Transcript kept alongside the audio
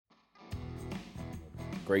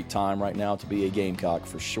great time right now to be a Gamecock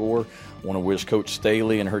for sure. Want to wish Coach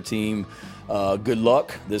Staley and her team good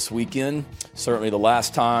luck this weekend. Certainly the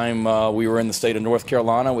last time we were in the state of North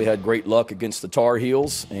Carolina, we had great luck against the Tar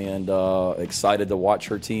Heels, and excited to watch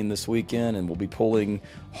her team this weekend, and we'll be pulling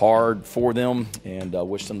hard for them, and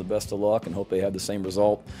wish them the best of luck and hope they have the same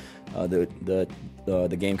result that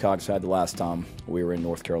the Gamecocks had the last time we were in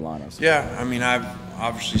North Carolina. So. Yeah, I mean, I've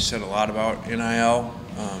obviously said a lot about NIL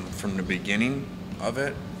from the beginning of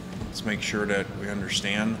it. Let's make sure that we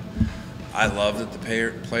understand. I love that the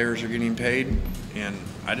players are getting paid, and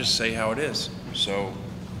I just say how it is. So,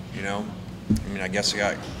 I guess I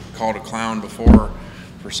got called a clown before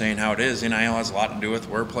for saying how it is. NIL has a lot to do with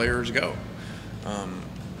where players go.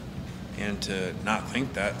 And to not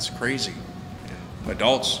think that's crazy. And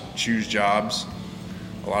adults choose jobs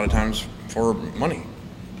a lot of times for money,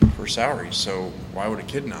 for salaries. So why would a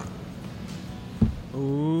kid not?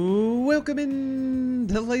 Welcome in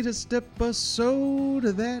to the latest episode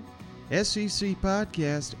of that SEC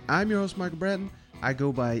podcast. I'm your host, Michael Bratton. I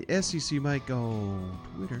go by SEC Mike on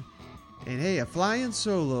Twitter. And hey, a flying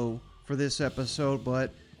solo for this episode,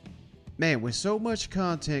 but man, with so much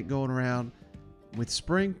content going around, with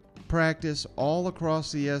spring practice all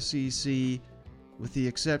across the SEC, with the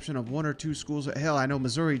exception of one or two schools. Hell, I know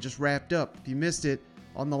Missouri just wrapped up. If you missed it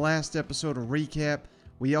on the last episode of Recap,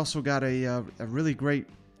 we also got a really great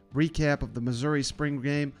recap of the Missouri spring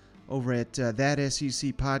game over at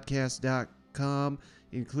thatsecpodcast.com,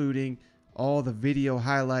 including all the video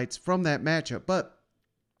highlights from that matchup. But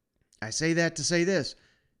I say that to say this.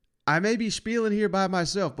 I may be spieling here by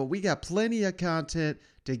myself, but we got plenty of content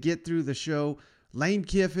to get through the show. Lane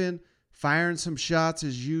Kiffin firing some shots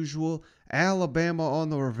as usual. Alabama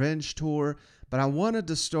on the revenge tour. But I wanted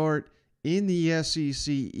to start in the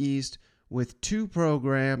SEC East with two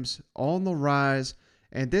programs on the rise.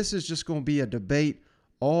 And this is just going to be a debate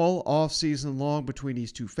all offseason long between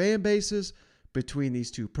these two fan bases, between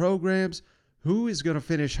these two programs. Who is going to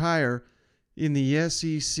finish higher in the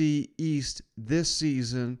SEC East this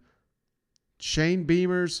season? Shane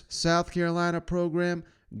Beamer's South Carolina program,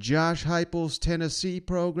 Josh Heupel's Tennessee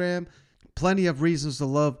program. Plenty of reasons to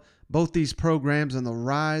love both these programs and the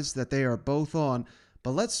rise that they are both on.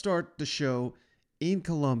 But let's start the show in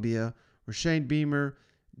Columbia, where Shane Beamer,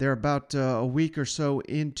 they're about a week or so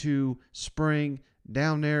into spring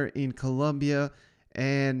down there in Columbia.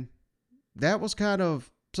 And that was kind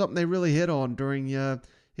of something they really hit on during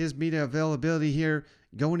his media availability here.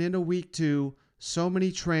 Going into week 2, so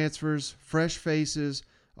many transfers, fresh faces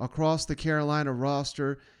across the Carolina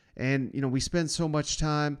roster. And, we spend so much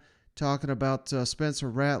time talking about Spencer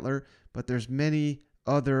Rattler, but there's many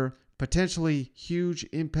other potentially huge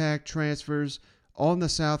impact transfers on the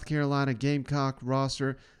South Carolina Gamecock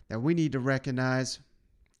roster that we need to recognize.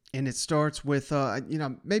 And it starts with,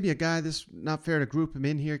 maybe a guy, this not fair to group him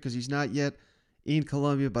in here because he's not yet in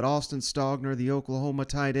Columbia, but Austin Stogner, the Oklahoma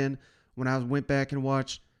tight end. When I went back and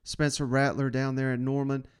watched Spencer Rattler down there in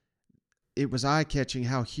Norman, it was eye-catching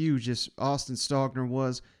how huge this Austin Stogner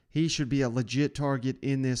was. He should be a legit target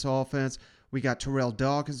in this offense. We got Terrell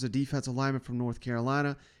Dawkins, the defensive lineman from North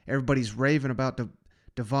Carolina. Everybody's raving about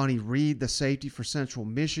Devontae Reed, the safety for Central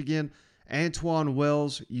Michigan. Antoine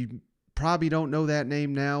Wells, you probably don't know that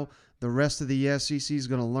name now. The rest of the SEC is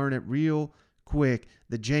going to learn it real quick.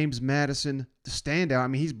 The James Madison, the standout. I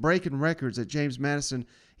mean, he's breaking records at James Madison.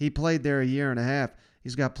 He played there a year and a half.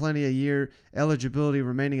 He's got plenty of year eligibility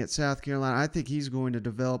remaining at South Carolina. I think he's going to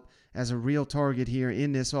develop as a real target here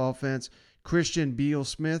in this offense. Christian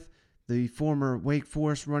Beal-Smith, the former Wake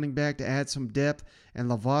Forest running back, to add some depth. And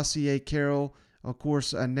Lavoisier Carroll, of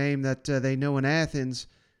course, a name that they know in Athens,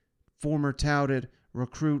 former touted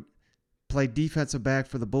recruit, played defensive back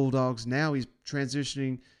for the Bulldogs. Now he's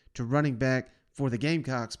transitioning to running back for the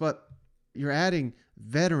Gamecocks. But you're adding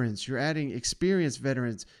veterans. You're adding experienced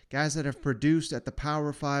veterans, guys that have produced at the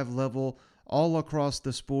Power 5 level all across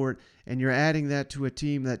the sport, and you're adding that to a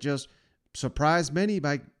team that just surprised many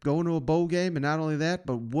by going to a bowl game, and not only that,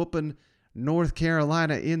 but whooping North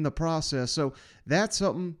Carolina in the process. So that's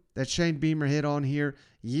something that Shane Beamer hit on here.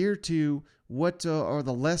 Year 2, what are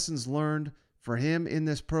the lessons learned for him in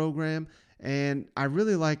this program? And I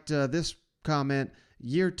really liked this comment.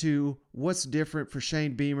 Year 2, what's different for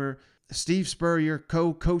Shane Beamer? Steve Spurrier,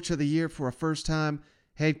 co-coach of the year for a first-time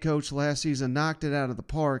head coach last season, knocked it out of the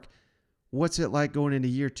park. What's it like going into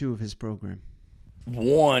year 2 of his program?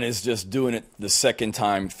 One is just doing it the second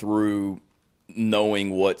time through,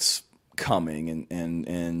 knowing what's coming,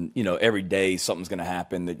 and every day something's going to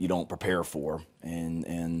happen that you don't prepare for,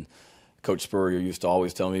 and Coach Spurrier used to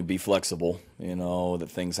always tell me, be flexible, that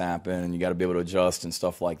things happen and you got to be able to adjust and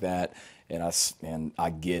stuff like that. And I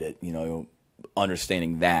get it,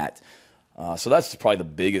 understanding that. So that's probably the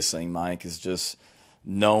biggest thing, Mike, is just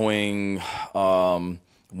knowing,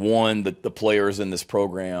 one, the players in this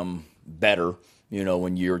program better,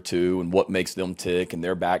 in year two, and what makes them tick and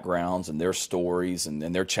their backgrounds and their stories and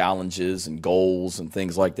their challenges and goals and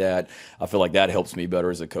things like that. I feel like that helps me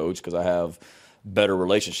better as a coach because I have better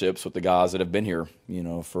relationships with the guys that have been here,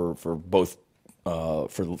 for both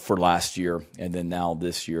for last year and then now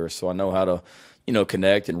this year. So I know how to,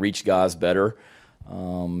 connect and reach guys better.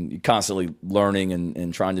 You're constantly learning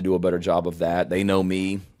and trying to do a better job of that. They know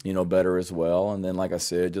me, better as well. And then, like I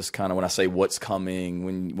said, just kind of when I say what's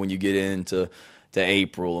coming, when you get into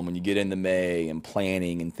April and when you get into May and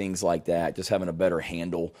planning and things like that, just having a better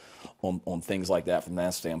handle on things like that from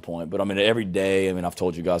that standpoint. But I mean, every day, I've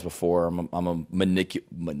told you guys before, I'm a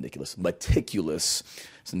meticulous,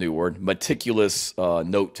 it's a new word, meticulous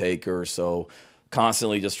note taker. So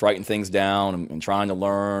constantly just writing things down and trying to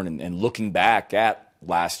learn and looking back at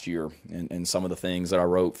last year and some of the things that I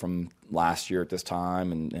wrote from last year at this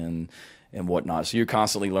time and whatnot. So you're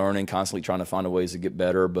constantly learning, constantly trying to find ways to get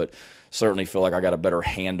better, but certainly feel like I got a better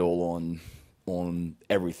handle on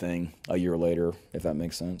everything a year later, if that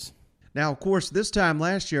makes sense. Now, of course, this time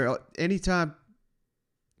last year, anytime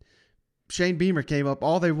Shane Beamer came up,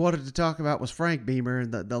 all they wanted to talk about was Frank Beamer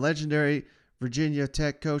and the legendary Virginia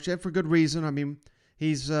Tech coach, and for good reason.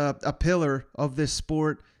 He's a pillar of this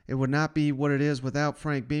sport. It would not be what it is without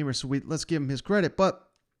Frank Beamer, so let's give him his credit. But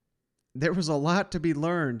there was a lot to be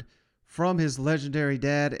learned from his legendary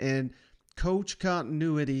dad and coach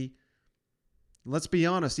continuity. Let's be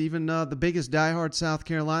honest, even the biggest diehard South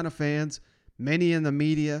Carolina fans, many in the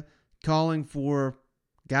media, calling for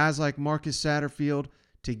guys like Marcus Satterfield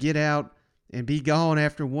to get out and be gone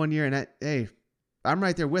after 1 year. And hey, I'm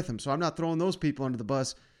right there with him, so I'm not throwing those people under the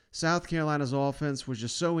bus. South Carolina's offense was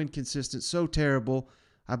just so inconsistent, so terrible.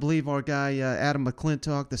 I believe our guy Adam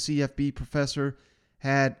McClintock, the CFB professor,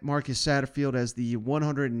 had Marcus Satterfield as the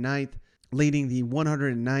 109th, leading the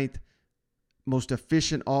 109th most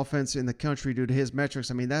efficient offense in the country due to his metrics.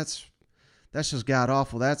 That's just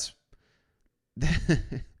god-awful. That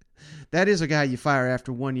is a guy you fire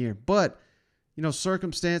after 1 year. But,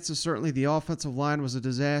 circumstances, certainly the offensive line was a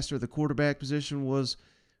disaster. The quarterback position was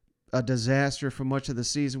a disaster for much of the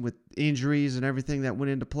season with injuries and everything that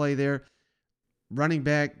went into play there. Running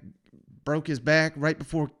back broke his back right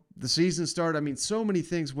before the season started. So many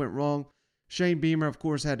things went wrong. Shane Beamer, of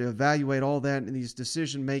course, had to evaluate all that in these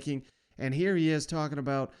decision-making. And here he is talking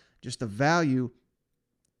about just the value,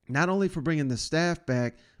 not only for bringing the staff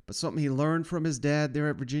back, but something he learned from his dad there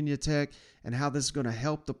at Virginia Tech and how this is going to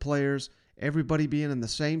help the players, everybody being in the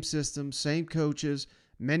same system, same coaches,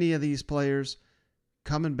 many of these players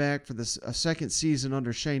coming back for a second season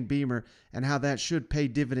under Shane Beamer, and how that should pay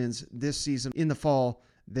dividends this season in the fall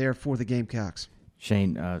there for the Gamecocks.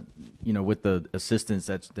 Shane, with the assistance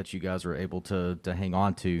that you guys were able to hang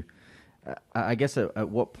on to, I guess at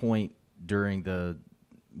what point during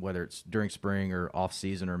whether it's during spring or off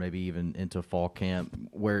season or maybe even into fall camp,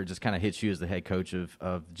 where it just kind of hits you as the head coach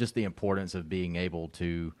of just the importance of being able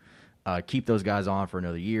to keep those guys on for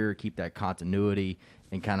another year, keep that continuity,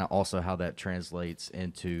 and kind of also how that translates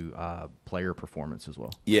into player performance as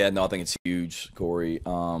well? Yeah, no, I think it's huge, Corey.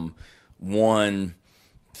 One,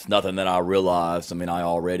 it's nothing that I realized. I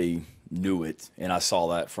already knew it, and I saw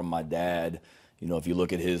that from my dad. If you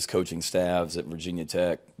look at his coaching staffs at Virginia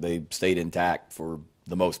Tech, they stayed intact for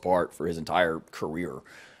the most part for his entire career.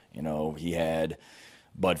 He had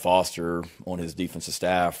Bud Foster on his defensive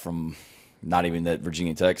staff from not even at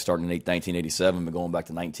Virginia Tech starting in 1987, but going back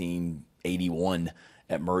to 1981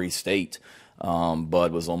 at Murray State.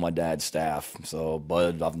 Bud was on my dad's staff. So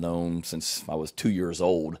Bud I've known since I was 2 years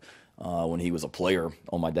old when he was a player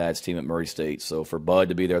on my dad's team at Murray State. So for Bud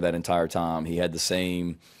to be there that entire time, he had the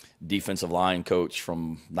same defensive line coach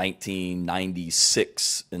from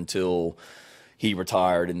 1996 until he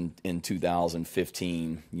retired in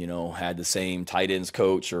 2015. Had the same tight ends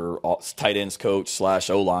coach /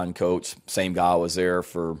 O-line coach. Same guy was there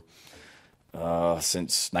for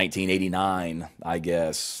since 1989, I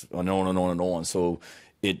guess, and on and on and on. So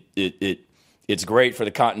it's great for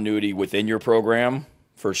the continuity within your program,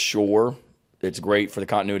 for sure. It's great for the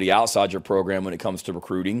continuity outside your program when it comes to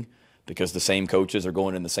recruiting, because the same coaches are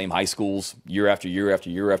going in the same high schools year after year after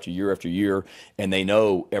year after year after year, and they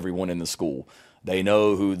know everyone in the school. They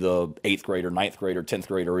know who the 8th grader, 9th grader, 10th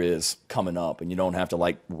grader is coming up, and you don't have to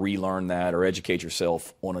like relearn that or educate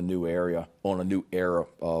yourself on a new area recruiter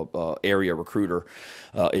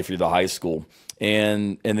if you're the high school.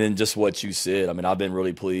 And then just what you said. I mean, I've been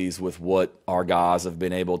really pleased with what our guys have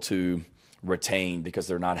been able to retain because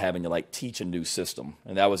they're not having to like teach a new system,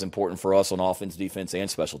 and that was important for us on offense, defense, and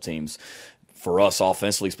special teams. For us,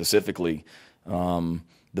 offensively specifically, the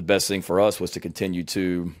best thing for us was to continue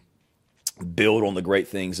to build on the great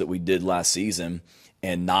things that we did last season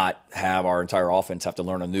and not have our entire offense have to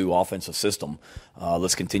learn a new offensive system.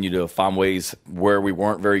 Let's continue to find ways where we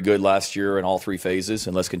weren't very good last year in all 3 phases,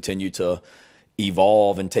 and let's continue to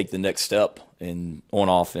evolve and take the next step on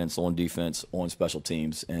offense, on defense, on special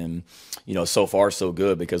teams. And, so far so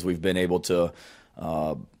good because we've been able to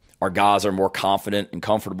our guys are more confident and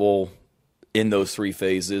comfortable in those 3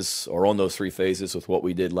 phases or on those 3 phases with what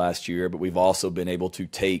we did last year, but we've also been able to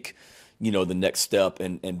take the next step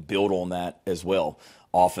and build on that as well.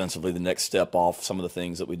 Offensively, the next step off some of the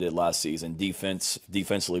things that we did last season.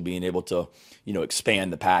 Defensively, being able to,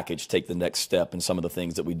 expand the package, take the next step in some of the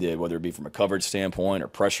things that we did, whether it be from a coverage standpoint or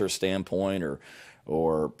pressure standpoint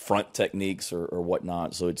or front techniques or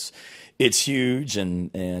whatnot. So it's huge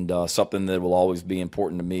and something that will always be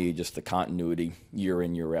important to me, just the continuity year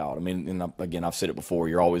in, year out. I mean, and again, I've said it before,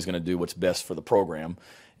 you're always going to do what's best for the program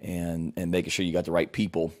and making sure you got the right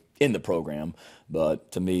people in the program.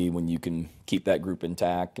 But to me, when you can keep that group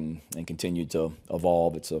intact and continue to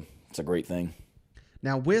evolve, it's a great thing.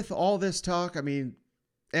 Now, with all this talk, I mean,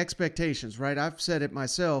 expectations, right? I've said it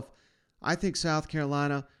myself. I think South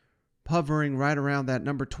Carolina hovering right around that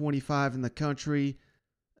number 25 in the country.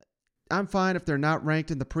 I'm fine if they're not ranked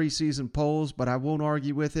in the preseason polls, but I won't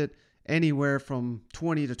argue with it. Anywhere from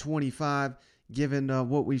 20 to 25, given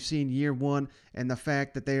what we've seen year one and the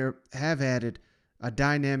fact that they have added a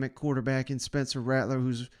dynamic quarterback in Spencer Rattler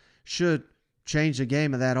who should change the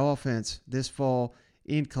game of that offense this fall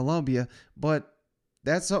in Columbia. But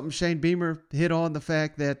that's something Shane Beamer hit on, the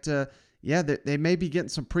fact that, they may be getting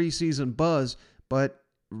some preseason buzz, but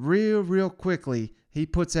real quickly he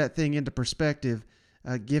puts that thing into perspective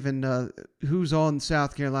given who's on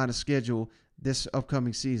South Carolina's schedule this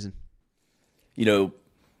upcoming season.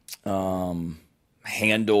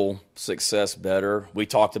 Handle success better. We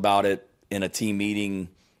talked about it in a team meeting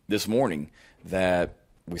this morning that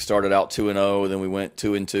we started out 2-0, then we went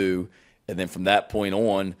 2-2, and then from that point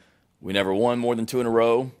on, we never won more than 2 in a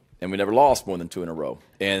row, and we never lost more than 2 in a row.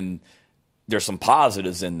 And there's some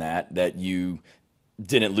positives in that you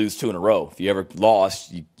didn't lose 2 in a row. If you ever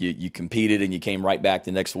lost, you competed and you came right back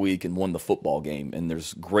the next week and won the football game. And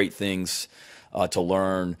there's great things to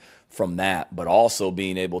learn from that, but also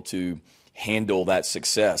being able to handle that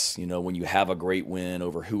success. When you have a great win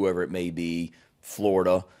over whoever it may be,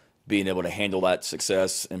 Florida, being able to handle that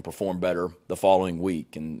success and perform better the following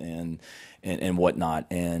week and whatnot,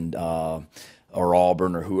 and or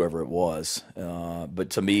Auburn or whoever it was.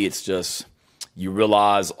 But to me, it's just you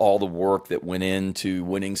realize all the work that went into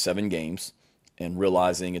winning 7 games and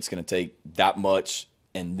realizing it's going to take that much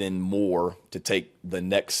and then more to take the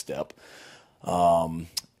next step.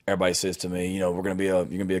 Everybody says to me, you're going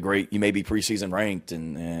to be a great, you may be preseason ranked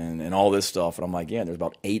and all this stuff. And I'm like, there's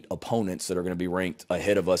about 8 opponents that are going to be ranked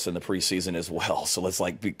ahead of us in the preseason as well. So let's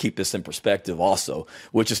keep this in perspective also,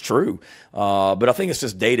 which is true. But I think it's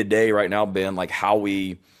just day to day right now, Ben, like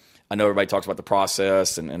I know everybody talks about the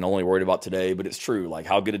process and only worried about today, but it's true. Like,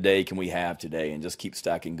 how good a day can we have today and just keep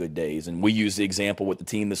stacking good days? And we use the example with the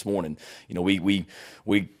team this morning. We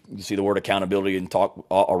see the word accountability and talk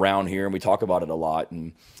around here, and we talk about it a lot.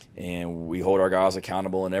 And we hold our guys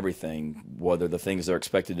accountable in everything, whether the things they're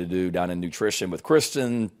expected to do down in nutrition with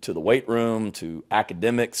Kristen, to the weight room, to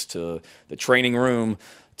academics, to the training room,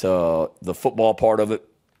 to the football part of it.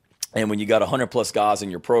 And when you got 100-plus guys in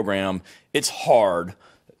your program, it's hard.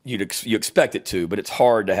 You expect it to, but it's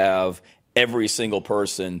hard to have every single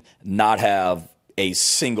person not have a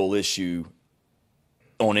single issue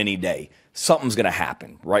on any day. Something's going to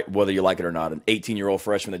happen, right? Whether you like it or not. An 18-year-old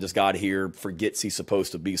freshman that just got here forgets he's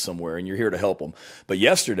supposed to be somewhere, and you're here to help him. But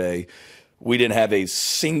yesterday, we didn't have a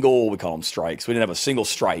single, we call them strikes. We didn't have a single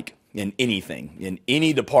strike in anything, in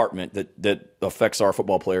any department that affects our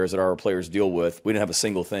football players, that our players deal with. We didn't have a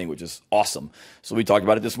single thing, which is awesome. So we talked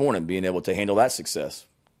about it this morning, being able to handle that success.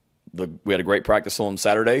 We had a great practice on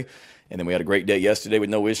Saturday, and then we had a great day yesterday with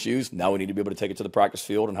no issues. Now we need to be able to take it to the practice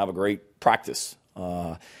field and have a great practice.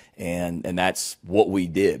 And that's what we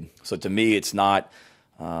did. So to me, it's not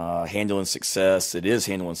handling success. It is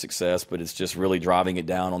handling success, but it's just really driving it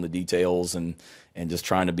down on the details and just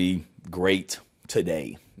trying to be great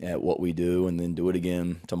today. at what we do and then do it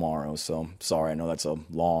again tomorrow. So sorry, I know that's a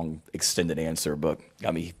long, extended answer, but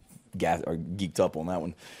got me geeked up on that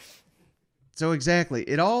one. So exactly.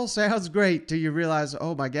 It all sounds great till you realize,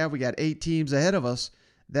 oh my God, we got 8 teams ahead of us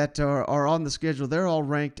that are on the schedule. They're all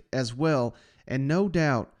ranked as well. And no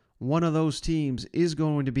doubt one of those teams is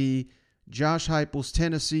going to be Josh Heupel's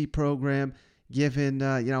Tennessee program, given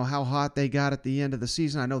how hot they got at the end of the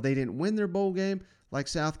season. I know they didn't win their bowl game like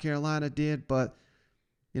South Carolina did, but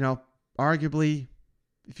arguably,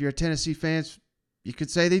 if you're a Tennessee fan, you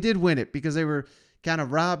could say they did win it because they were kind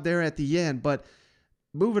of robbed there at the end. But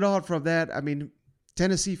moving on from that,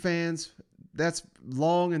 Tennessee fans, that's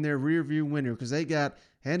long in their rearview window because they got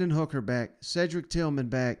Hendon Hooker back, Cedric Tillman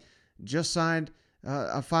back, just signed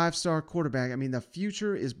a 5-star quarterback. The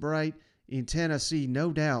future is bright in Tennessee,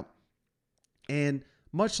 no doubt. And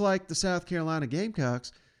much like the South Carolina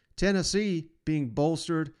Gamecocks, Tennessee being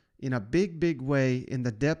bolstered in a big, big way in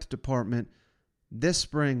the depth department this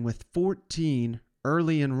spring with 14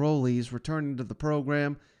 early enrollees returning to the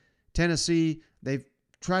program. Tennessee, they've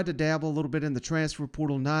tried to dabble a little bit in the transfer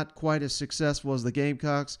portal, not quite as successful as the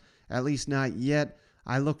Gamecocks, at least not yet.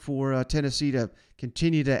 I look for Tennessee to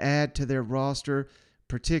continue to add to their roster,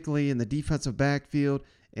 particularly in the defensive backfield,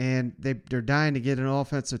 and they're dying to get an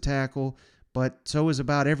offensive tackle, but so is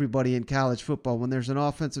about everybody in college football. When there's an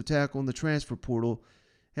offensive tackle in the transfer portal,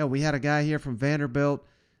 hell, we had a guy here from Vanderbilt.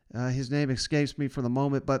 His name escapes me for the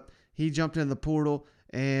moment, but he jumped in the portal,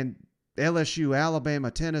 and LSU, Alabama,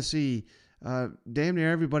 Tennessee, damn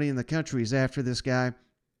near everybody in the country is after this guy.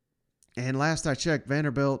 And last I checked,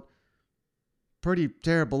 Vanderbilt, pretty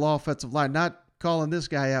terrible offensive line. Not calling this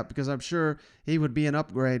guy out because I'm sure he would be an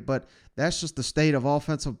upgrade, but that's just the state of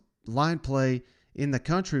offensive line play in the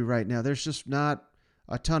country right now. There's just not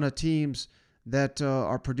a ton of teams that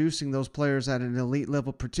are producing those players at an elite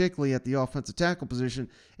level, particularly at the offensive tackle position.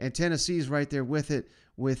 And Tennessee's right there with it.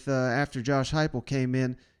 With after Josh Heupel came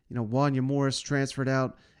in, Wanya Morris transferred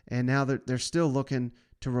out, and now they're still looking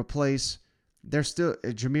to replace. They're still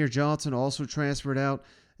Jameer Johnson also transferred out.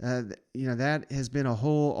 That has been a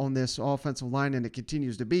hole on this offensive line, and it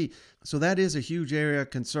continues to be. So that is a huge area of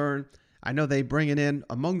concern. I know they bringing in,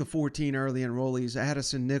 among the 14 early enrollees,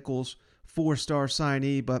 Addison Nichols, 4-star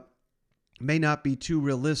signee, but may not be too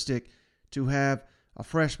realistic to have a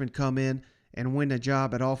freshman come in and win a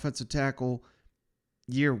job at offensive tackle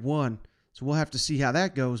year one. So we'll have to see how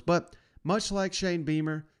that goes. But much like Shane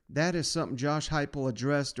Beamer, that is something Josh Heupel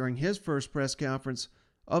addressed during his first press conference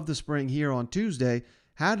of the spring here on Tuesday.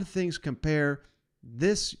 How do things compare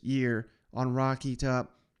this year on Rocky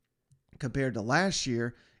Top compared to last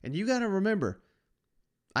year? And you got to remember,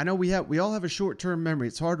 I know we all have a short-term memory.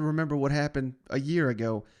 It's hard to remember what happened a year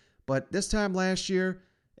ago. But this time last year,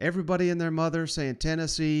 everybody and their mother saying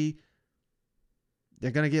Tennessee,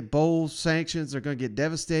 they're going to get bowl sanctions. They're going to get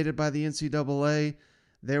devastated by the NCAA.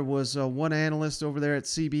 There was one analyst over there at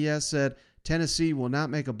CBS said Tennessee will not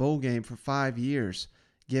make a bowl game for 5 years,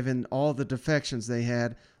 given all the defections they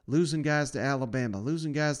had, losing guys to Alabama,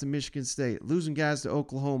 losing guys to Michigan State, losing guys to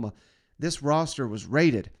Oklahoma. This roster was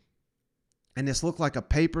rated, and this looked like a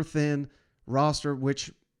paper-thin roster,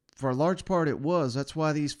 which for a large part it was. That's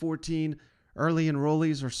why these 14 early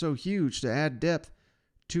enrollees are so huge, to add depth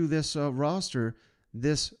to this roster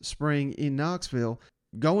this spring in Knoxville.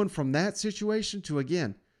 Going from that situation to,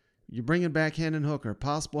 again, you're bringing back Hendon Hooker,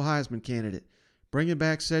 possible Heisman candidate, bringing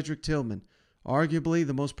back Cedric Tillman, arguably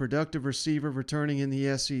the most productive receiver returning in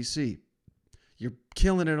the SEC. You're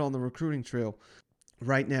killing it on the recruiting trail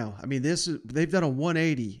right now. They've done a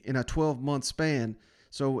 180 in a 12-month span.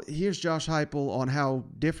 So here's Josh Heupel on how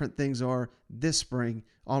different things are this spring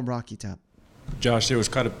on Rocky Top. Josh, there was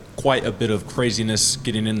quite a bit of craziness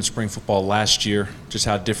getting into spring football last year. Just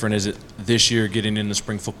how different is it this year getting into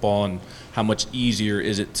spring football, and how much easier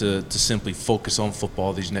is it to simply focus on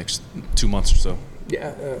football these next 2 months or so?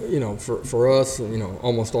 Yeah, for us,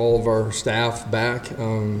 almost all of our staff back,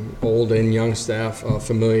 old and young staff,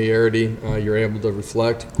 familiarity, you're able to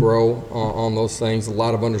reflect, grow on those things, a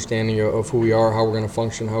lot of understanding of who we are, how we're going to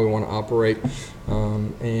function, how we want to operate.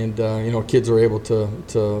 Kids are able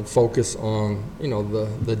to focus on,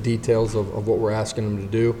 the details of what we're asking them to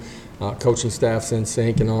do. Coaching staff's in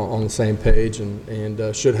sync and on the same page,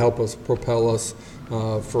 and should help us, propel us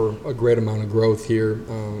for a great amount of growth here.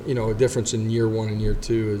 A difference in year one and year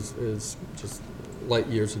two is just light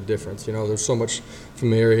years of difference. There's so much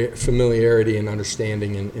familiarity and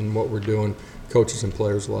understanding in what we're doing, coaches and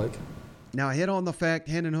players alike. Now, I hit on the fact,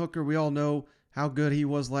 Hendon Hooker, we all know how good he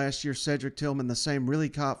was last year. Cedric Tillman, the same, really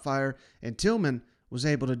caught fire. And Tillman was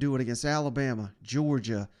able to do it against Alabama,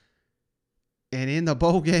 Georgia, And in the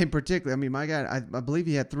bowl game particularly, I mean, my God, I believe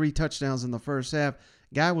he had 3 touchdowns in the first half.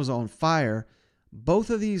 Guy was on fire. Both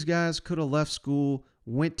of these guys could have left school,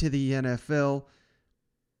 went to the NFL.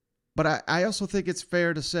 But I also think it's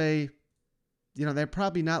fair to say, they're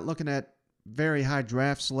probably not looking at very high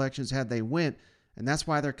draft selections had they went, and that's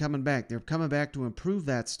why they're coming back. They're coming back to improve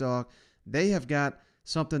that stock. They have got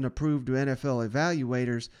something to prove to NFL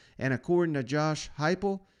evaluators, and according to Josh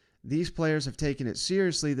Heupel, these players have taken it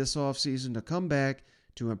seriously this offseason to come back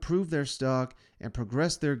to improve their stock and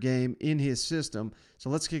progress their game in his system. So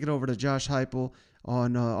let's kick it over to Josh Heupel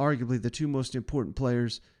on arguably the 2 most important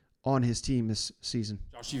players on his team this season.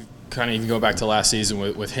 Josh, you kind of even go back to last season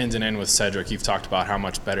with Hendon and with Cedric. You've talked about how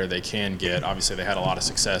much better they can get. Obviously, they had a lot of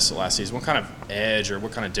success last season. What kind of edge or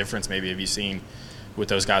what kind of difference maybe have you seen with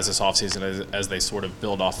those guys this offseason as they sort of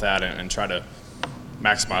build off that and try to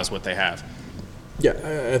maximize what they have?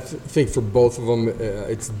 Yeah, I think for both of them,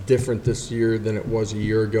 it's different this year than it was a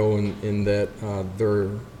year ago in that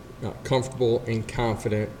they're comfortable and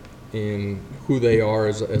confident in who they are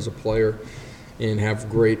as a player, and have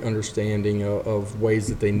great understanding of ways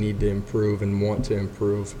that they need to improve and want to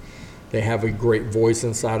improve. They have a great voice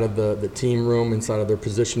inside of the team room, inside of their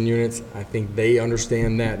position units. I think they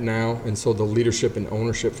understand that now, and so the leadership and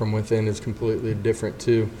ownership from within is completely different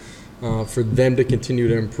too. For them to continue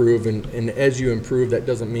to improve, and as you improve, that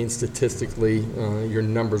doesn't mean statistically your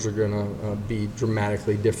numbers are going to be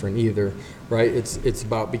dramatically different either, right? It's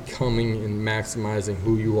about becoming and maximizing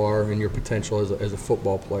who you are and your potential as a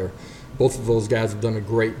football player. Both of those guys have done a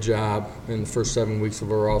great job in the first 7 weeks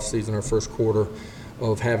of our offseason, our first quarter,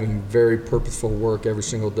 of having very purposeful work every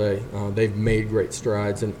single day. They've made great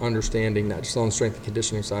strides in understanding, not just on the strength and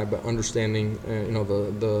conditioning side, but understanding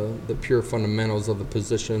the pure fundamentals of the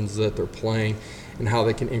positions that they're playing and how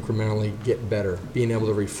they can incrementally get better. Being able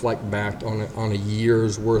to reflect back on a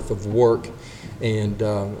year's worth of work, and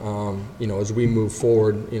as we move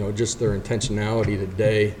forward, just their intentionality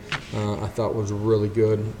today, I thought was really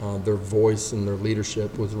good. Their voice and their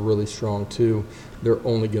leadership was really strong too. They're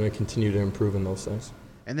only going to continue to improve in those things.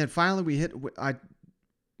 And then finally, I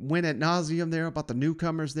went ad nauseum there about the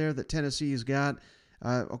newcomers there that Tennessee's got.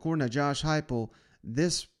 According to Josh Heupel,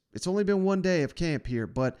 it's only been 1 day of camp here,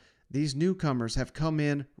 but these newcomers have come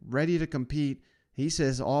in ready to compete. He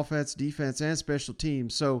says offense, defense, and special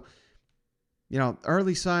teams. So,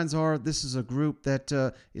 early signs are this is a group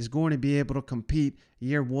that is going to be able to compete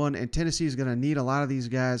year one, and Tennessee is going to need a lot of these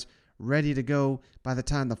guys ready to go by the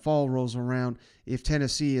time the fall rolls around if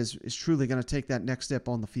Tennessee is truly going to take that next step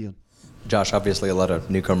on the field. Josh, obviously a lot of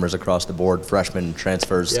newcomers across the board, freshmen,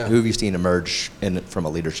 transfers. Yeah. Who have you seen emerge from a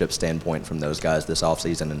leadership standpoint from those guys this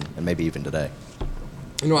offseason and maybe even today?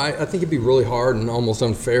 I think it'd be really hard and almost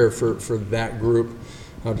unfair for that group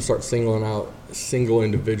to start singling out single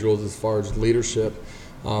individuals as far as leadership.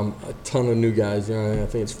 A ton of new guys. I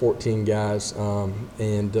think it's 14 guys.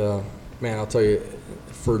 Man, I'll tell you,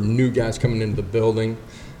 for new guys coming into the building,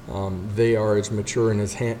 they are as mature and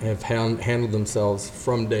have handled themselves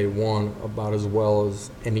from day one about as well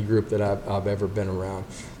as any group that I've ever been around.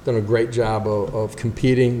 Done a great job of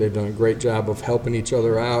competing. They've done a great job of helping each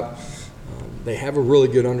other out. They have a really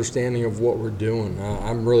good understanding of what we're doing.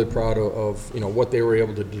 I'm really proud of what they were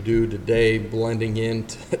able to do today, blending in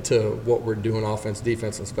to what we're doing, offense,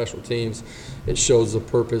 defense, and special teams. It shows the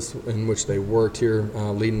purpose in which they worked here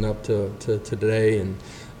leading up to today, and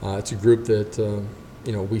it's a group that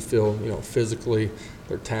we feel physically,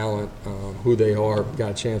 their talent, who they are,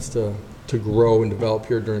 got a chance to grow and develop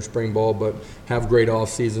here during spring ball, but have great off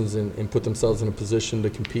seasons and put themselves in a position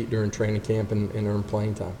to compete during training camp and earn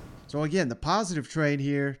playing time. So again, the positive train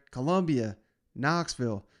here, Columbia,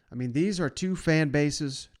 Knoxville. I mean, these are 2 fan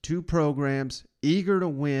bases, 2 programs, eager to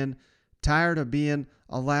win, tired of being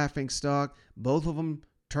a laughing stock. Both of them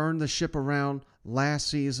turned the ship around last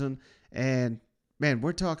season. And, man,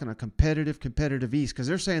 we're talking a competitive East, because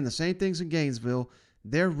they're saying the same things in Gainesville.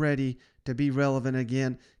 They're ready to be relevant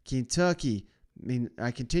again. Kentucky, I mean,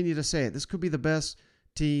 I continue to say it. This could be the best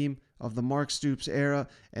team of the Mark Stoops era.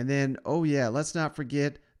 And then, let's not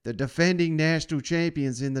forget the defending national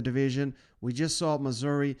champions in the division. We just saw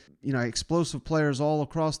Missouri, explosive players all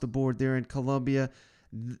across the board there in Columbia.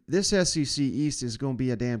 This SEC East is going to be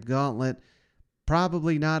a damn gauntlet.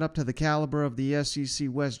 Probably not up to the caliber of the SEC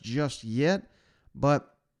West just yet,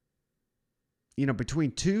 but, between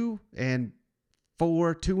 2 and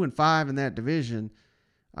 4, 2 and 5 in that division,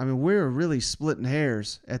 I mean, we're really splitting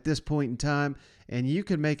hairs at this point in time, and you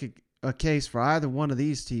can make a case for either one of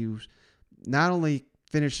these teams, not only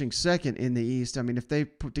finishing second in the East. I mean, if they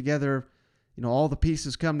put together, all the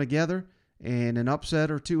pieces come together and an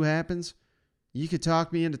upset or 2 happens, you could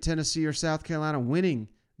talk me into Tennessee or South Carolina winning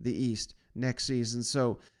the East next season.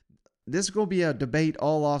 So this is going to be a debate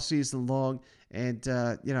all off season long. And,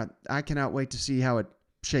 I cannot wait to see how it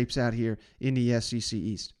shapes out here in the SEC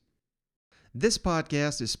East. This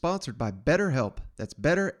podcast is sponsored by BetterHelp. That's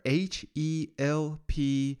Better,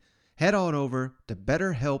 H-E-L-P. Head on over to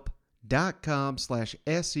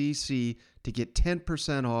betterhelp.com/SEC to get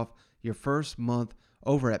 10% off your first month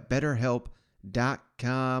over at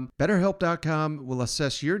betterhelp.com. BetterHelp.com will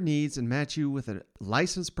assess your needs and match you with a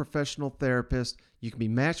licensed professional therapist. You can be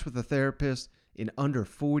matched with a therapist in under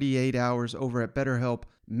 48 hours over at BetterHelp.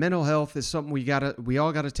 Mental health is something we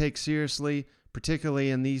all got to take seriously, particularly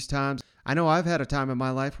in these times. I know I've had a time in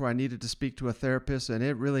my life where I needed to speak to a therapist, and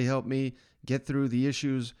it really helped me get through the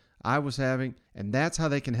issues I was having, and that's how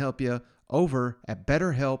they can help you over at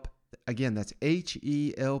BetterHelp. Again, that's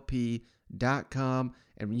HELP.com,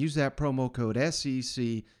 and use that promo code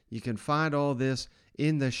SEC. You can find all this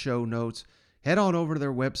in the show notes. Head on over to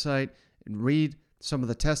their website and read some of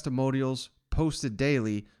the testimonials posted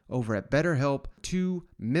daily over at BetterHelp. 2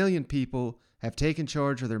 million people have taken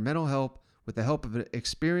charge of their mental health with the help of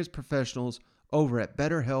experienced professionals over at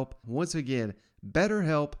BetterHelp. Once again,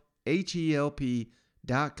 BetterHelp,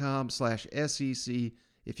 HELP.com/SEC.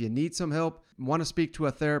 If you need some help, want to speak to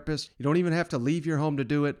a therapist, you don't even have to leave your home to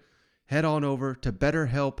do it. Head on over to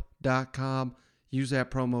betterhelp.com. Use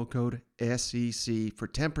that promo code SEC for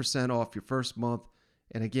 10% off your first month.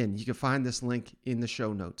 And again, you can find this link in the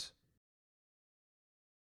show notes.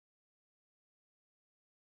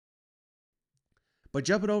 But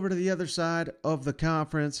jumping over to the other side of the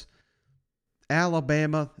conference,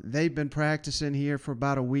 Alabama, they've been practicing here for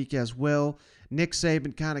about a week as well. Nick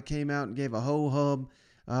Saban kind of came out and gave a ho-hum.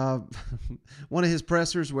 One of his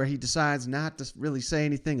pressers where he decides not to really say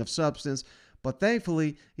anything of substance. But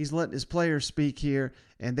thankfully, he's letting his players speak here,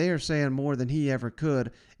 and they are saying more than he ever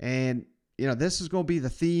could. And, this is going to be the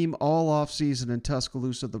theme all offseason in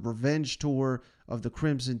Tuscaloosa, the revenge tour of the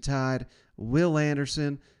Crimson Tide. Will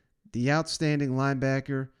Anderson, the outstanding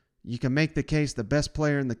linebacker. You can make the case the best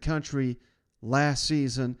player in the country last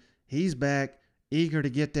season. He's back, eager to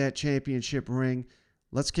get that championship ring.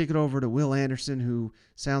 Let's kick it over to Will Anderson, who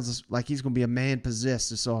sounds like he's going to be a man possessed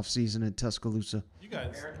this offseason in Tuscaloosa.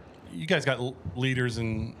 You guys got leaders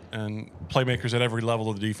and playmakers at every level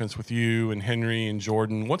of the defense with you and Henry and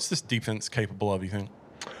Jordan. What's this defense capable of, you think?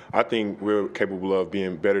 I think we're capable of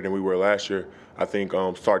being better than we were last year. I think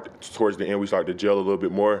towards the end we started to gel a little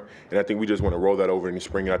bit more, and I think we just want to roll that over in the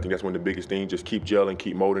spring. And I think that's one of the biggest things. Just keep gelling,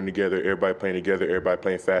 keep molding together, everybody playing together, everybody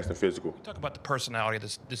playing fast and physical. Talk about the personality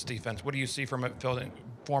of this defense. What do you see from it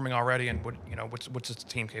forming already, and what's this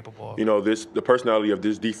team capable of? The personality of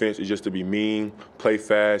this defense is just to be mean, play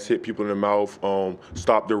fast, hit people in the mouth,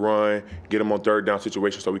 stop the run, get them on third down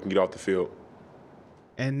situations so we can get off the field.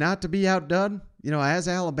 And not to be outdone, as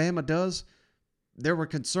Alabama does. There were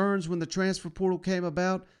concerns when the transfer portal came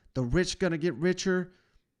about. The rich going to get richer.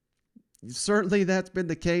 Certainly that's been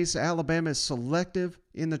the case. Alabama is selective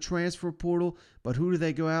in the transfer portal, but who do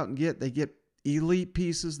they go out and get? They get elite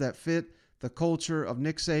pieces that fit the culture of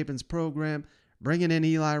Nick Saban's program, bringing in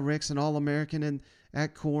Eli Ricks, an All-American in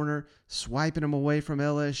at corner, swiping him away from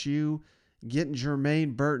LSU, getting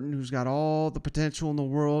Jermaine Burton, who's got all the potential in the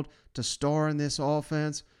world to star in this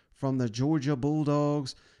offense from the Georgia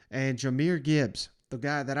Bulldogs, and Jahmyr Gibbs, the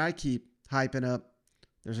guy that I keep hyping up.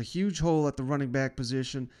 There's a huge hole at the running back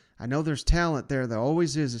position. I know there's talent there. There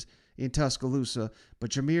always is in Tuscaloosa. But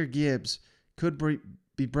Jahmyr Gibbs could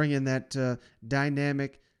be bringing that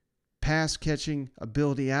dynamic pass-catching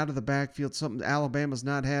ability out of the backfield, something Alabama's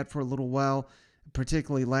not had for a little while,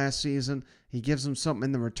 particularly last season. He gives them something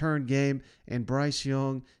in the return game. And Bryce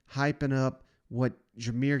Young hyping up what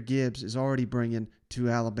Jahmyr Gibbs is already bringing to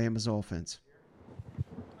Alabama's offense.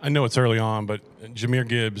 I know it's early on, but Jahmyr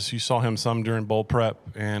Gibbs, you saw him some during bowl prep,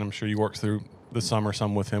 and I'm sure you worked through the summer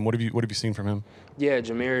some with him. What have you seen from him? Yeah,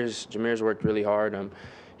 Jahmyr's worked really hard.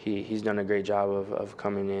 He's done a great job of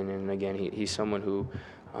coming in, and again, he's someone who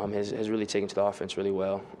has really taken to the offense really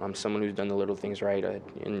well. Someone who's done the little things right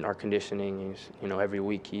in our conditioning. Every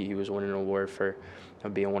week he was winning an award for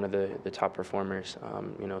being one of the top performers.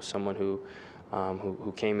 Someone who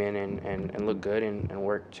came in and looked good and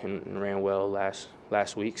worked and ran well last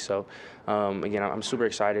week. So again, I'm super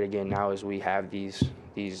excited again now as we have these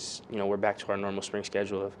we're back to our normal spring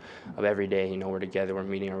schedule of every day. We're together, we're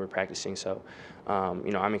meeting, or we're practicing. So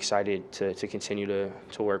I'm excited to continue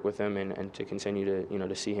to work with him and to continue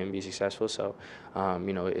to see him be successful. So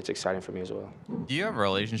it's exciting for me as well. Do you have a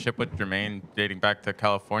relationship with Jermaine dating back to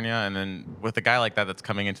California? And then with a guy like that that's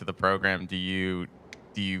coming into the program, do you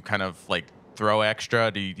kind of like throw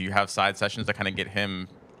extra? Do you have side sessions that kind of get him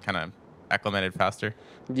kind of acclimated faster?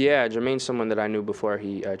 Yeah, Jermaine's someone that I knew before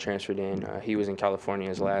he transferred in. He was in California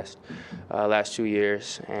his last 2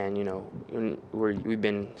 years, and we've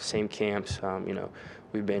been same camps.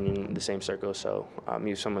 We've been in the same circle. So he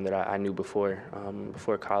was someone that I knew before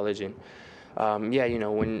college, and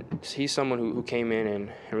when he's someone who came in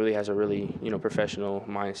and really has a really professional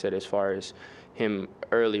mindset as far as him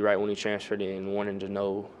early, right when he transferred in, wanting to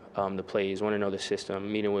know the plays, want to know the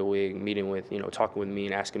system, meeting with Wig, talking with me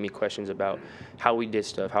and asking me questions about how we did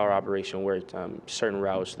stuff, how our operation worked, certain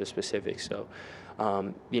routes, the specifics. So,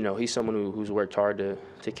 he's someone who's worked hard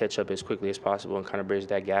to catch up as quickly as possible and kind of bridge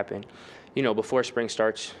that gap. And, before spring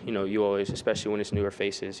starts, you always, especially when it's newer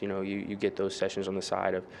faces, you get those sessions on the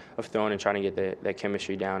side of throwing and trying to get that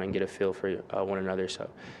chemistry down and get a feel for one another. So,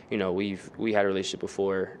 we had a relationship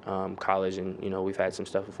before college, and, we've had some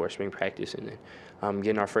stuff before spring practice, and then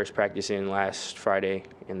getting our first practice in last Friday,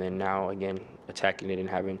 and then now again attacking it and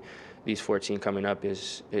having these 14 coming up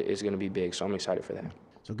is going to be big. So I'm excited for that.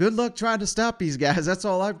 So good luck trying to stop these guys. That's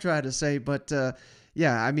all I've tried to say. But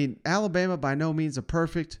Alabama by no means a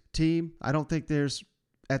perfect team. I don't think there's,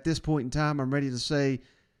 at this point in time, I'm ready to say,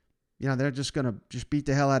 they're just going to beat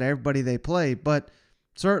the hell out of everybody they play. But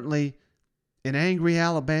certainly an angry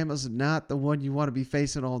Alabama's not the one you want to be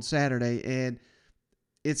facing on Saturday. And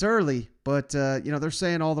it's early, but, they're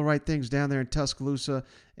saying all the right things down there in Tuscaloosa.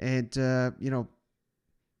 And,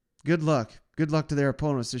 good luck. Good luck to their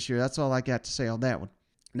opponents this year. That's all I got to say on that one.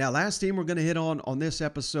 Now, last team we're going to hit on this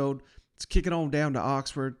episode, let's kick it on down to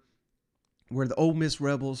Oxford, where the Ole Miss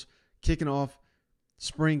Rebels kicking off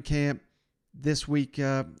spring camp this week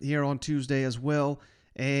here on Tuesday as well.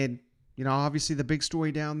 And, obviously the big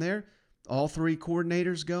story down there, all 3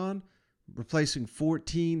 coordinators gone, replacing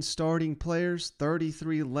 14 starting players,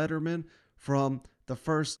 33 lettermen from the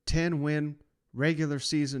first 10-win regular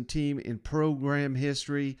season team in program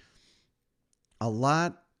history. A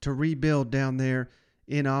lot to rebuild down there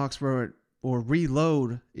in Oxford, or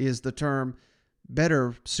reload is the term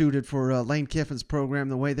better suited for Lane Kiffin's program,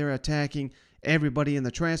 the way they're attacking everybody in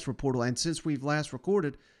the transfer portal. And since we've last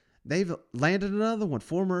recorded, they've landed another one.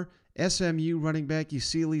 Former SMU running back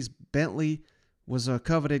Euseles Bentley was a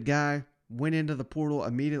coveted guy, went into the portal,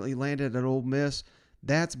 immediately landed at Ole Miss.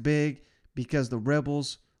 That's big because the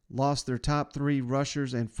Rebels lost their top 3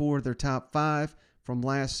 rushers and 4 of their top 5 from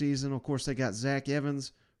last season. Of course, they got Zach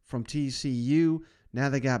Evans from TCU. Now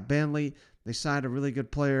they got Bentley. They signed a really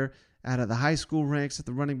good player out of the high school ranks at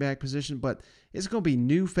the running back position. But it's going to be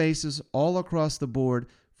new faces all across the board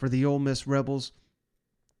for the Ole Miss Rebels.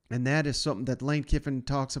 And that is something that Lane Kiffin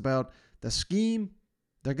talks about. The scheme,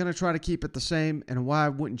 they're going to try to keep it the same. And why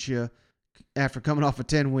wouldn't you after coming off a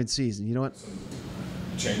 10-win season? You know what? Some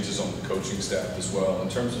changes on the coaching staff as well. In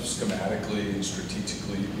terms of schematically and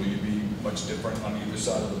strategically, will you be much different on either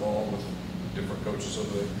side of the ball with different coaches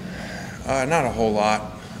over there? Not a whole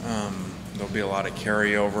lot. There'll be a lot of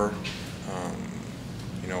carryover,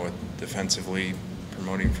 with defensively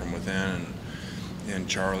promoting from within, and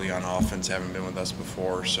Charlie on offense haven't been with us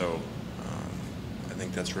before, so I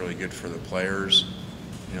think that's really good for the players.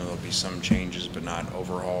 There'll be some changes, but not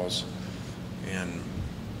overhauls, and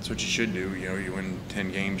that's what you should do. You win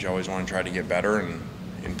 10 games, you always want to try to get better and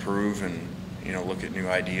improve and, look at new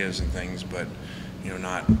ideas and things, but,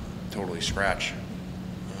 not totally scratch.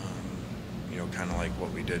 Kind of like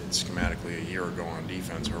what we did schematically a year ago on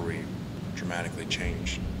defense, where we dramatically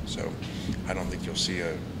changed. So I don't think you'll see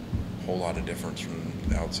a whole lot of difference from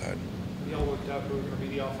the outside. Have y'all worked out who are going to be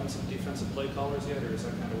the offensive defensive play callers yet, or is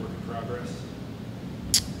that kind of work in progress?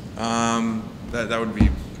 That would be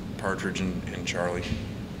Partridge and Charlie.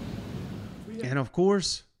 And of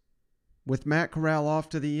course, with Matt Corral off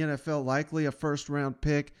to the NFL, likely a first-round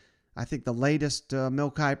pick. I think the latest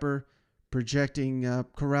Mel Kiper projecting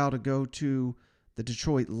Corral to go to the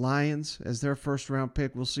Detroit Lions as their first-round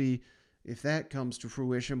pick. We'll see if that comes to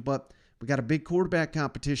fruition. But we got a big quarterback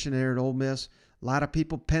competition there at Ole Miss. A lot of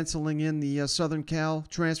people penciling in the Southern Cal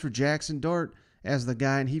transfer Jackson Dart as the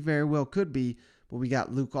guy, and he very well could be. But we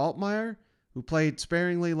got Luke Altmaier, who played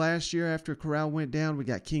sparingly last year after Corral went down. We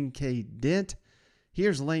got Kincaid Dent.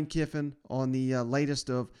 Here's Lane Kiffin on the latest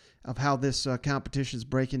of how this competition is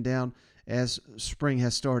breaking down as spring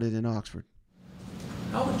has started in Oxford.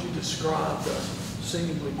 How would you describe the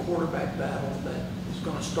seemingly quarterback battle that is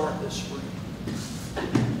going to start this spring?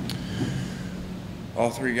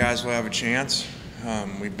 All 3 guys will have a chance.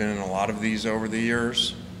 We've been in a lot of these over the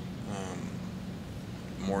years,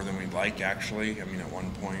 more than we'd like, actually. At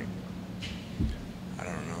one point, I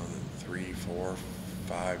don't know, 3, 4,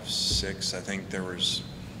 5, 6. I think there was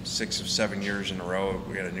 6 of 7 years in a row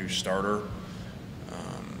we had a new starter.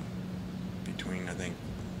 between, I think,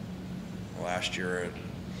 last year at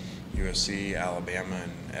USC, Alabama,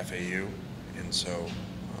 and FAU. And so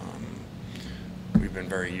we've been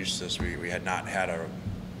very used to this. We had not had a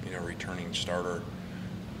returning starter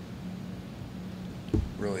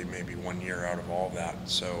really maybe 1 year out of all of that.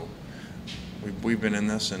 So we've been in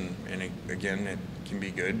this, and again, it can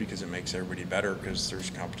be good because it makes everybody better because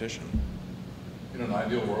there's competition. In an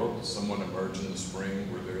ideal world, does someone emerge in the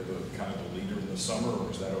spring where they're the kind of the leader in the summer,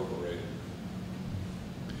 or is that overrated?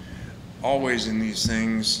 Always in these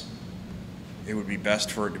things, it would be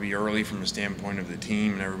best for it to be early from the standpoint of the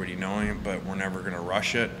team and everybody knowing it, but we're never going to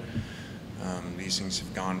rush it. These things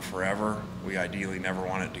have gone forever. We ideally never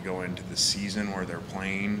want it to go into the season where they're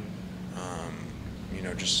playing.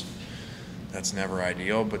 Just that's never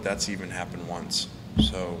ideal, but that's even happened once.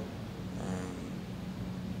 So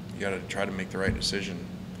you got to try to make the right decision.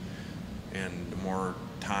 And the more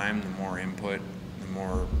time, the more input, the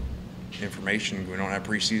more information. We don't have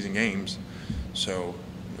preseason games, so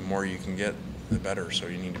the more you can get, the better. So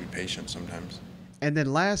you need to be patient sometimes. And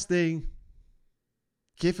then last thing,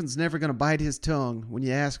 Kiffin's never going to bite his tongue when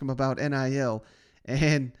you ask him about NIL.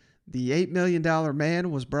 And the $8 million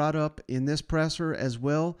man was brought up in this presser as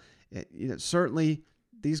well. Certainly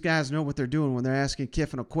these guys know what they're doing when they're asking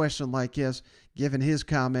Kiffin a question like this, given his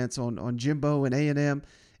comments on Jimbo and A&M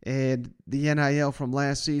and the NIL from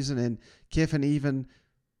last season. And Kiffin even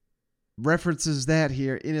references that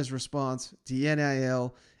here in his response to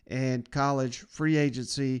NIL and college free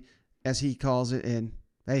agency, as he calls it. And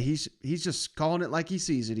hey, he's just calling it like he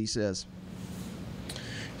sees it, he says.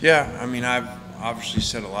 Yeah, I mean, I've obviously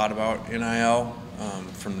said a lot about NIL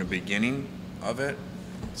from the beginning of it.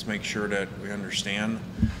 Let's make sure that we understand.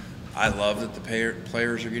 I love that the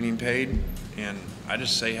players are getting paid, and I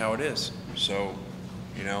just say how it is. So,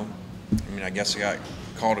 I guess I got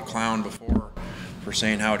called a clown before for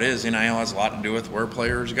saying how it is. NIL has a lot to do with where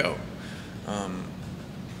players go.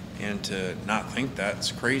 And to not think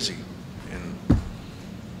that's crazy. And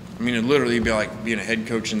it'd literally be like being a head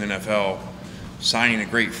coach in the NFL, signing a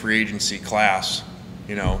great free agency class,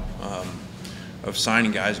 of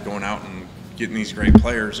signing guys, going out and getting these great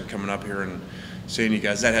players and coming up here and saying to you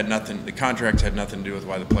guys, the contracts had nothing to do with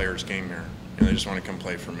why the players came here. And they just want to come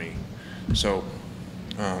play for me. So,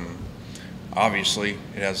 obviously,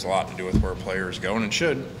 it has a lot to do with where players go, and it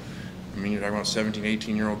should. You're talking about 17,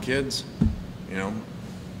 18-year-old kids,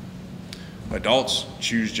 Adults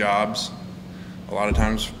choose jobs a lot of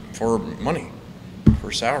times for money,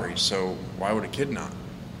 for salaries. So why would a kid not?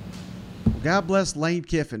 God bless Lane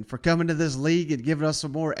Kiffin for coming to this league and giving us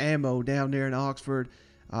some more ammo down there in Oxford.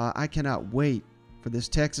 I cannot wait for this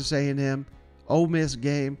Texas A&M Ole Miss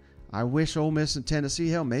game. I wish Ole Miss and Tennessee,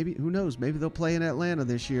 hell, maybe, who knows, maybe they'll play in Atlanta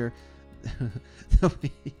this year.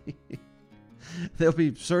 They'll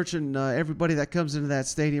be searching everybody that comes into that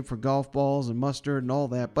stadium for golf balls and mustard and all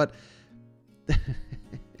that. But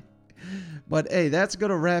hey, that's going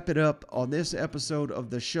to wrap it up on this episode of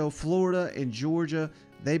the show. Florida and Georgia,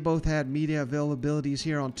 they both had media availabilities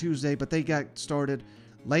here on Tuesday, but they got started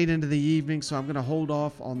late into the evening, so I'm going to hold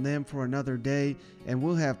off on them for another day, and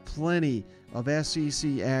we'll have plenty of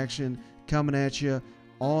SEC action coming at you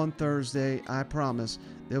on Thursday. I promise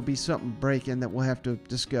there'll be something breaking that we'll have to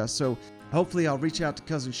discuss. So hopefully I'll reach out to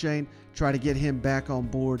Cousin Shane, try to get him back on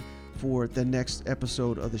board for the next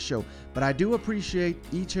episode of the show. But I do appreciate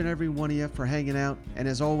each and every one of you for hanging out. And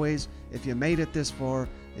as always, if you made it this far,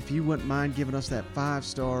 if you wouldn't mind giving us that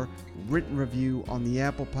 5-star written review on the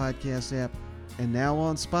Apple Podcast app and now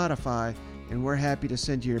on Spotify, and we're happy to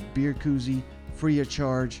send you a beer koozie free of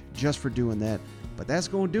charge just for doing that. But that's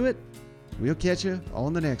going to do it. We'll catch you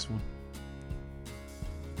on the next one.